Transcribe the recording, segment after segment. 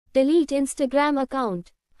Delete Instagram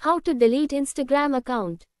account. How to delete Instagram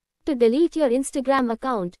account? To delete your Instagram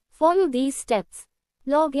account, follow these steps.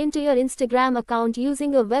 Log into your Instagram account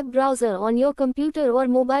using a web browser on your computer or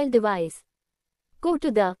mobile device. Go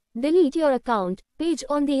to the Delete Your Account page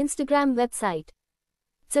on the Instagram website.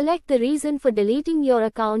 Select the reason for deleting your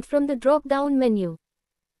account from the drop-down menu.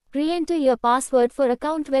 Re-enter your password for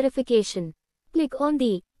account verification. Click on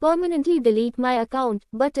the Permanently Delete My Account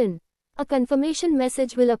button. A confirmation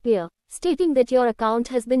message will appear, stating that your account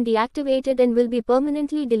has been deactivated and will be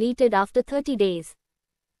permanently deleted after 30 days.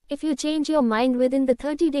 If you change your mind within the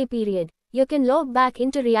 30-day period, you can log back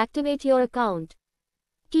in to reactivate your account.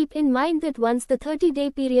 Keep in mind that once the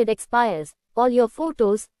 30-day period expires, all your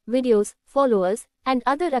photos, videos, followers, and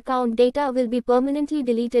other account data will be permanently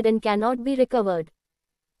deleted and cannot be recovered.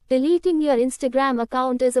 Deleting your Instagram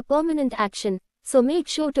account is a permanent action, so make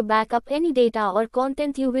sure to back up any data or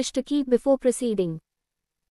content you wish to keep before proceeding.